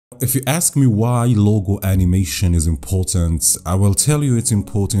if you ask me why logo animation is important, I will tell you it's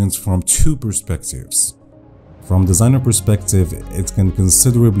important from two perspectives. From designer perspective, it can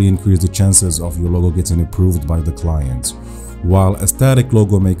considerably increase the chances of your logo getting approved by the client. While a static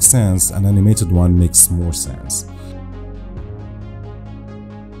logo makes sense, an animated one makes more sense.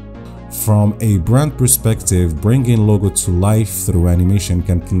 From a brand perspective, bringing logo to life through animation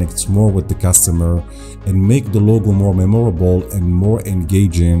can connect more with the customer and make the logo more memorable and more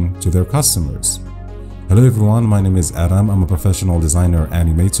engaging to their customers. Hello everyone, my name is Adam. I'm a professional designer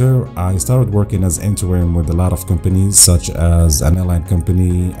animator. I started working as interim with a lot of companies such as an airline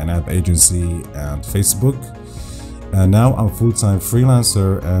company, an ad agency, and Facebook. And now I'm a full-time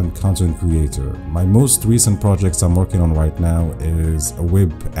freelancer and content creator. My most recent projects I'm working on right now is a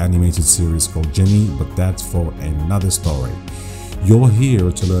web animated series called Jenny, but that's for another story. You're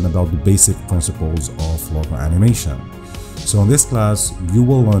here to learn about the basic principles of logo animation. So in this class, you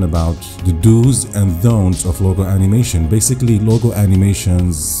will learn about the do's and don'ts of logo animation, basically logo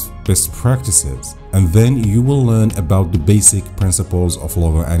animation's best practices. And then you will learn about the basic principles of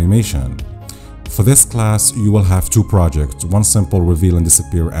logo animation. For this class, you will have two projects, one simple reveal and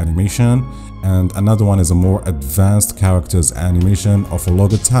disappear animation, and another one is a more advanced characters animation of a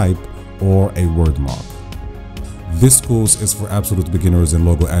logo type or a wordmark. This course is for absolute beginners in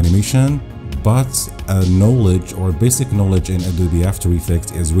logo animation, but a knowledge or basic knowledge in Adobe After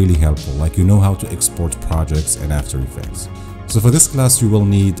Effects is really helpful, like you know how to export projects in After Effects. So for this class, you will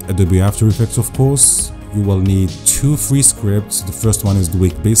need Adobe After Effects, of course. You will need two free scripts. The first one is the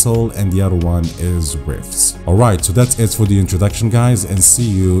Wake Basal and the other one is Riffs. Alright, so that's it for the introduction, guys, and see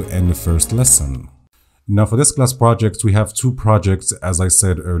you in the first lesson. Now for this class project, we have two projects as I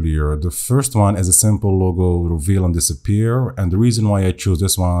said earlier. The first one is a simple logo reveal and disappear, and the reason why I chose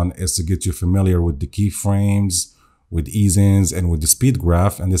this one is to get you familiar with the keyframes, with ease-ins, and with the speed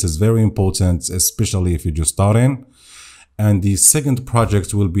graph, and this is very important, especially if you're just starting. And the second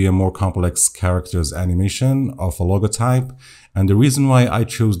project will be a more complex characters animation of a logo type. And the reason why I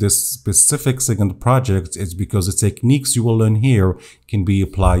chose this specific second project is because the techniques you will learn here can be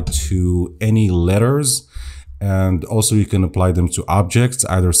applied to any letters. And also you can apply them to objects,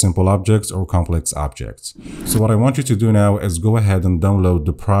 either simple objects or complex objects. So what I want you to do now is go ahead and download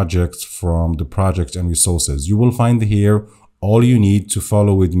the project from the project and resources. You will find here all you need to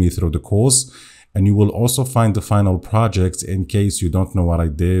follow with me through the course. And you will also find the final project in case you don't know what I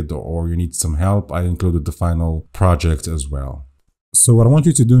did or you need some help. I included the final project as well. So what I want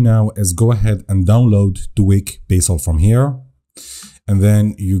you to do now is go ahead and download the Wake Basal from here. And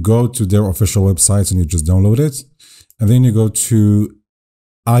then you go to their official website and you just download it. And then you go to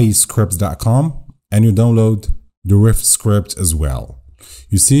iScripts.com and you download the Riff script as well.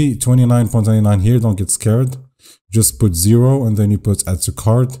 You see 29.99 here, don't get scared. Just put 0 and then you put add to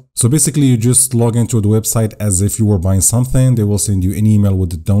cart. So basically you just log into the website as if you were buying something. They will send you an email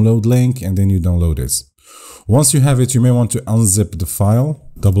with the download link and then you download it. Once you have it, you may want to unzip the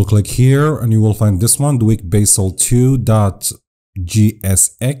file. Double click here and you will find this one, the Wake Basal 2.gsx,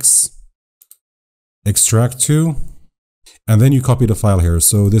 extract to, and then you copy the file here.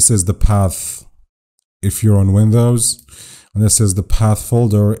 So this is the path if you're on Windows, and this is the path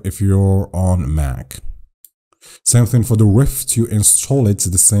folder if you're on Mac. Same thing for the Riff, to install it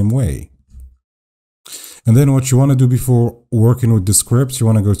the same way. And then what you want to do before working with the script, you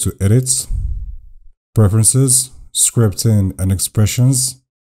want to go to Edit, Preferences, Scripting and Expressions.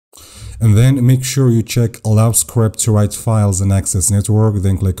 And then make sure you check Allow Script to write files and access network,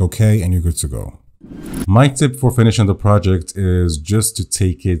 then click OK and you're good to go. My tip for finishing the project is just to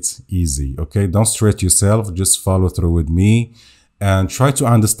take it easy, okay? Don't stress yourself, just follow through with me. And try to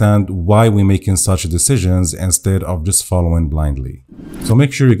understand why we're making such decisions instead of just following blindly. So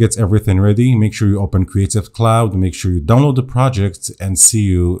make sure you get everything ready. Make sure you open Creative Cloud. Make sure you download the project and see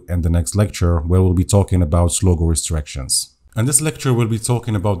you in the next lecture where we'll be talking about logo restrictions. And this lecture will be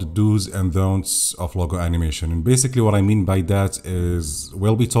talking about the do's and don'ts of logo animation. And basically what I mean by that is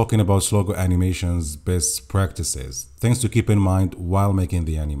we'll be talking about logo animation's best practices, things to keep in mind while making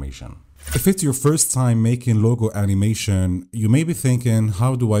the animation. If it's your first time making logo animation, you may be thinking,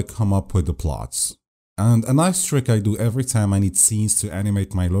 how do I come up with the plots? And a nice trick I do every time I need scenes to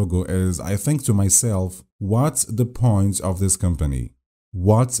animate my logo is I think to myself, what's the point of this company?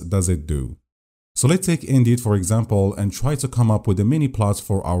 What does it do? So let's take Indeed for example and try to come up with a mini plot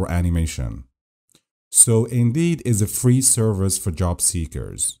for our animation. So Indeed is a free service for job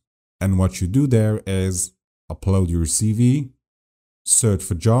seekers. And what you do there is upload your CV, search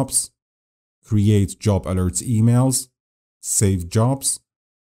for jobs, create job alerts emails, save jobs,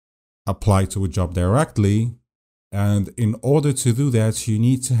 apply to a job directly, And in order to do that, you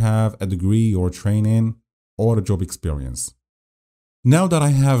need to have a degree or training or a job experience. Now that I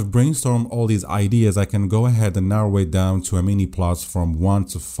have brainstormed all these ideas, I can go ahead and narrow it down to a mini plot from 1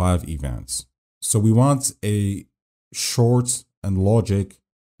 to 5 events. So we want a short and logic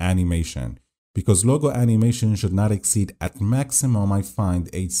animation, because logo animation should not exceed at maximum, I find,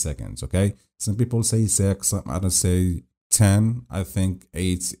 8 seconds, okay? Some people say 6, some others say 10. I think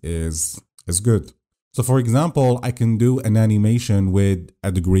 8 is good. So for example, I can do an animation with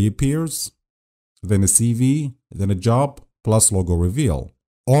a degree appears, then a CV, then a job, plus logo reveal.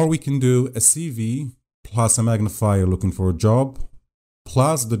 Or we can do a CV plus a magnifier looking for a job,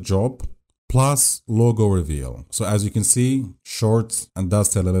 plus the job, plus logo reveal. So as you can see, short and does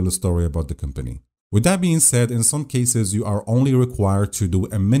tell a little story about the company. With that being said, in some cases, you are only required to do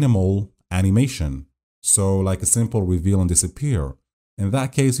a minimal animation. So like a simple reveal and disappear. In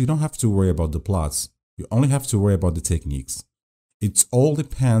that case, you don't have to worry about the plots. You only have to worry about the techniques. It all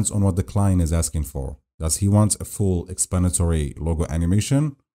depends on what the client is asking for. Does he want a full explanatory logo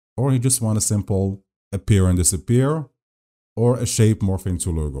animation, or he just want a simple appear and disappear, or a shape morph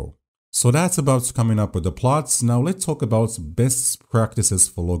into logo? So that's about coming up with the plots. Now let's talk about best practices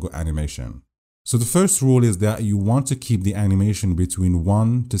for logo animation. So the first rule is that you want to keep the animation between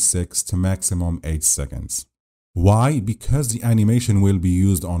 1 to 6 to maximum 8 seconds. Why? Because the animation will be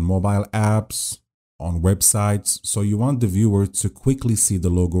used on mobile apps, on websites, so you want the viewer to quickly see the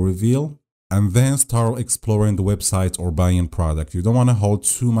logo reveal and then start exploring the website or buying product. You don't want to hold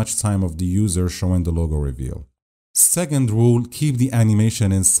too much time of the user showing the logo reveal. Second rule, keep the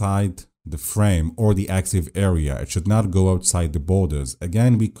animation inside the frame or the active area. It should not go outside the borders.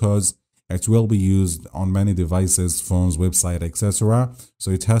 Again, because it will be used on many devices, phones, website, etc.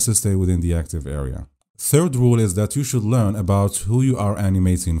 So it has to stay within the active area. Third rule is that you should learn about who you are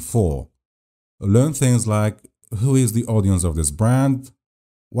animating for. Learn things like who is the audience of this brand,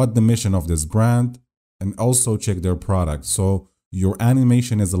 what the mission of this brand, and also check their product. So your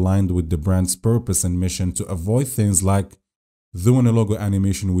animation is aligned with the brand's purpose and mission, to avoid things like doing a logo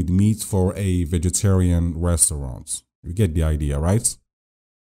animation with meat for a vegetarian restaurant. You get the idea, right?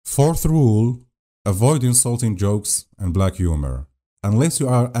 Fourth rule, avoid insulting jokes and black humor. Unless you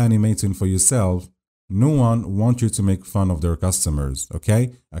are animating for yourself, no one wants you to make fun of their customers,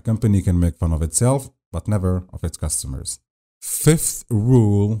 okay? A company can make fun of itself, but never of its customers. Fifth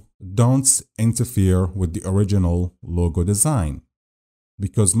rule, don't interfere with the original logo design,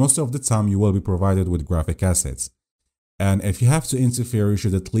 because most of the time you will be provided with graphic assets. And if you have to interfere, you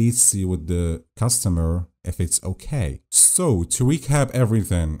should at least see with the customer if it's okay. So to recap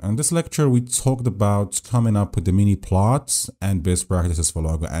everything, in this lecture we talked about coming up with the mini plots and best practices for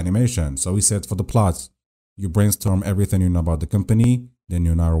logo animation. So we said for the plots, you brainstorm everything you know about the company, then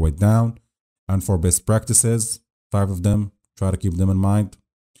you narrow it down. And for best practices, 5 of them, try to keep them in mind.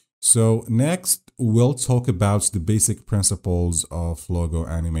 So next, we'll talk about the basic principles of logo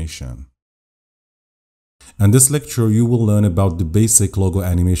animation. In this lecture, you will learn about the basic logo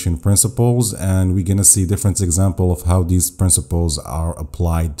animation principles, and we're going to see different examples of how these principles are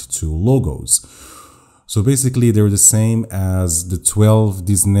applied to logos. So basically, they're the same as the 12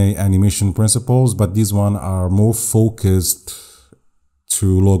 Disney animation principles, but these ones are more focused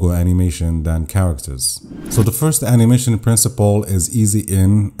to logo animation than characters. So the first animation principle is easy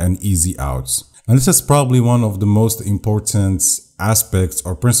in and easy out. And this is probably one of the most important aspects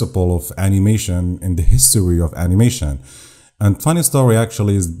or principle of animation in the history of animation. And funny story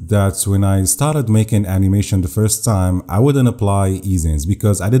actually is that when I started making animation the first time, I wouldn't apply ease-ins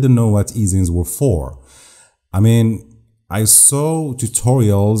because I didn't know what ease-ins were for. I mean, I saw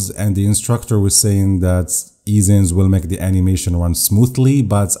tutorials and the instructor was saying that ease-ins will make the animation run smoothly,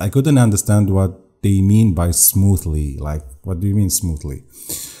 but I couldn't understand what they mean by smoothly. Like, what do you mean smoothly?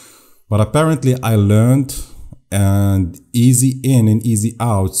 But apparently I learned, and easy in and easy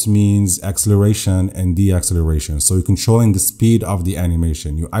out means acceleration and deceleration. So you're controlling the speed of the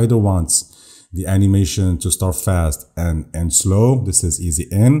animation. You either want the animation to start fast and end slow, this is easy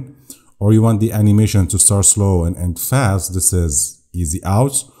in, or you want the animation to start slow and end fast, this is easy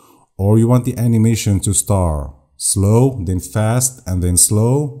out, or you want the animation to start slow, then fast, and then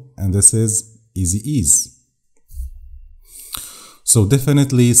slow, and this is easy ease. So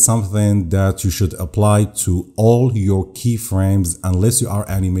definitely something that you should apply to all your keyframes unless you are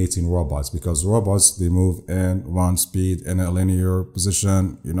animating robots, because robots, they move in one speed in a linear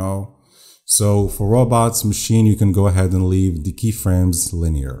position, you know. So for robots, machine, you can go ahead and leave the keyframes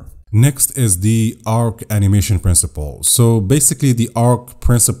linear. Next is the arc animation principle. So basically the arc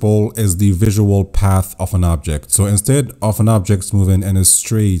principle is the visual path of an object. So instead of an object moving in a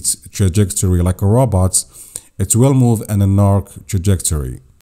straight trajectory like a robot, It will move in an arc trajectory.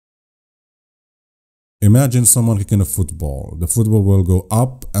 Imagine someone kicking a football. The football will go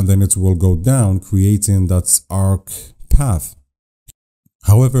up and then it will go down, creating that arc path.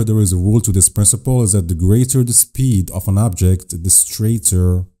 However, there is a rule to this principle, is that the greater the speed of an object, the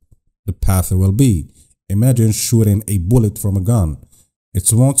straighter the path will be. Imagine shooting a bullet from a gun. It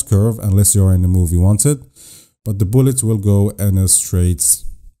won't curve unless you're in the movie wanted, but the bullet will go in a straight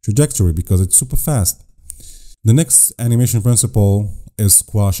trajectory because it's super fast. The next animation principle is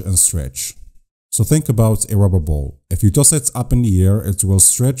squash and stretch. So think about a rubber ball. If you toss it up in the air, it will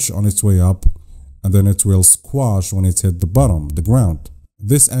stretch on its way up and then it will squash when it hits the bottom, the ground.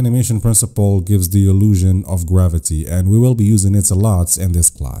 This animation principle gives the illusion of gravity, and we will be using it a lot in this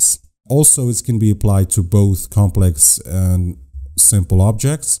class. Also, it can be applied to both complex and simple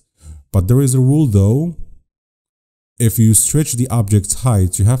objects, but there is a rule though. If you stretch the object's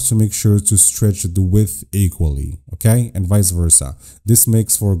height, you have to make sure to stretch the width equally, okay? And vice versa. This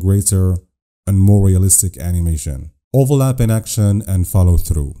makes for a greater and more realistic animation. Overlap in action and follow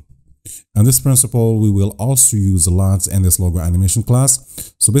through. And this principle we will also use a lot in this logo animation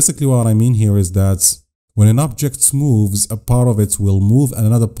class. So basically what I mean here is that when an object moves, a part of it will move and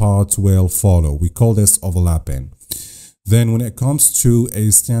another part will follow. We call this overlapping. Then when it comes to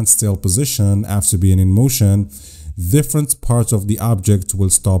a standstill position after being in motion, different parts of the object will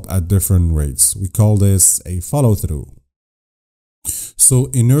stop at different rates. We call this a follow through. So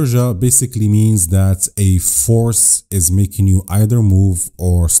inertia basically means that a force is making you either move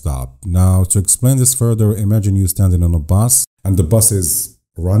or stop. Now, to explain this further, imagine you standing on a bus and the bus is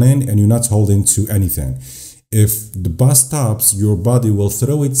running and you're not holding to anything. If the bus stops, your body will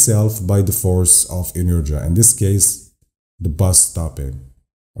throw itself by the force of inertia. In this case, the bus stopping.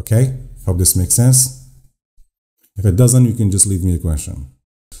 Okay? Hope this makes sense. If it doesn't, you can just leave me a question.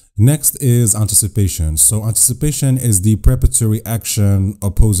 Next is anticipation. So anticipation is the preparatory action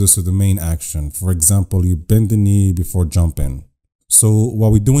opposed to the main action. For example, you bend the knee before jumping. So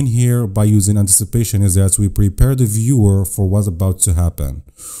what we're doing here by using anticipation is that we prepare the viewer for what's about to happen.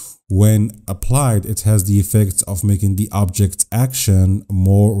 When applied, it has the effect of making the object action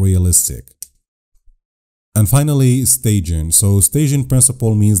more realistic. And finally, staging. So staging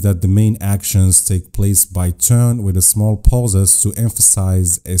principle means that the main actions take place by turn with a small pauses to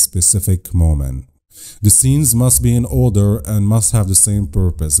emphasize a specific moment. The scenes must be in order and must have the same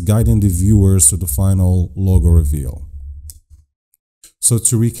purpose, guiding the viewers to the final logo reveal. So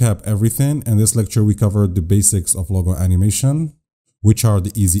to recap everything, in this lecture we covered the basics of logo animation, which are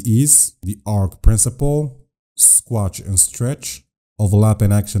the easy ease, the arc principle, squash and stretch, overlap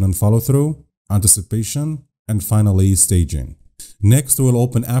in action and follow through, anticipation, and finally staging. Next, we'll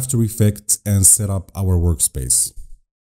open After Effects and set up our workspace.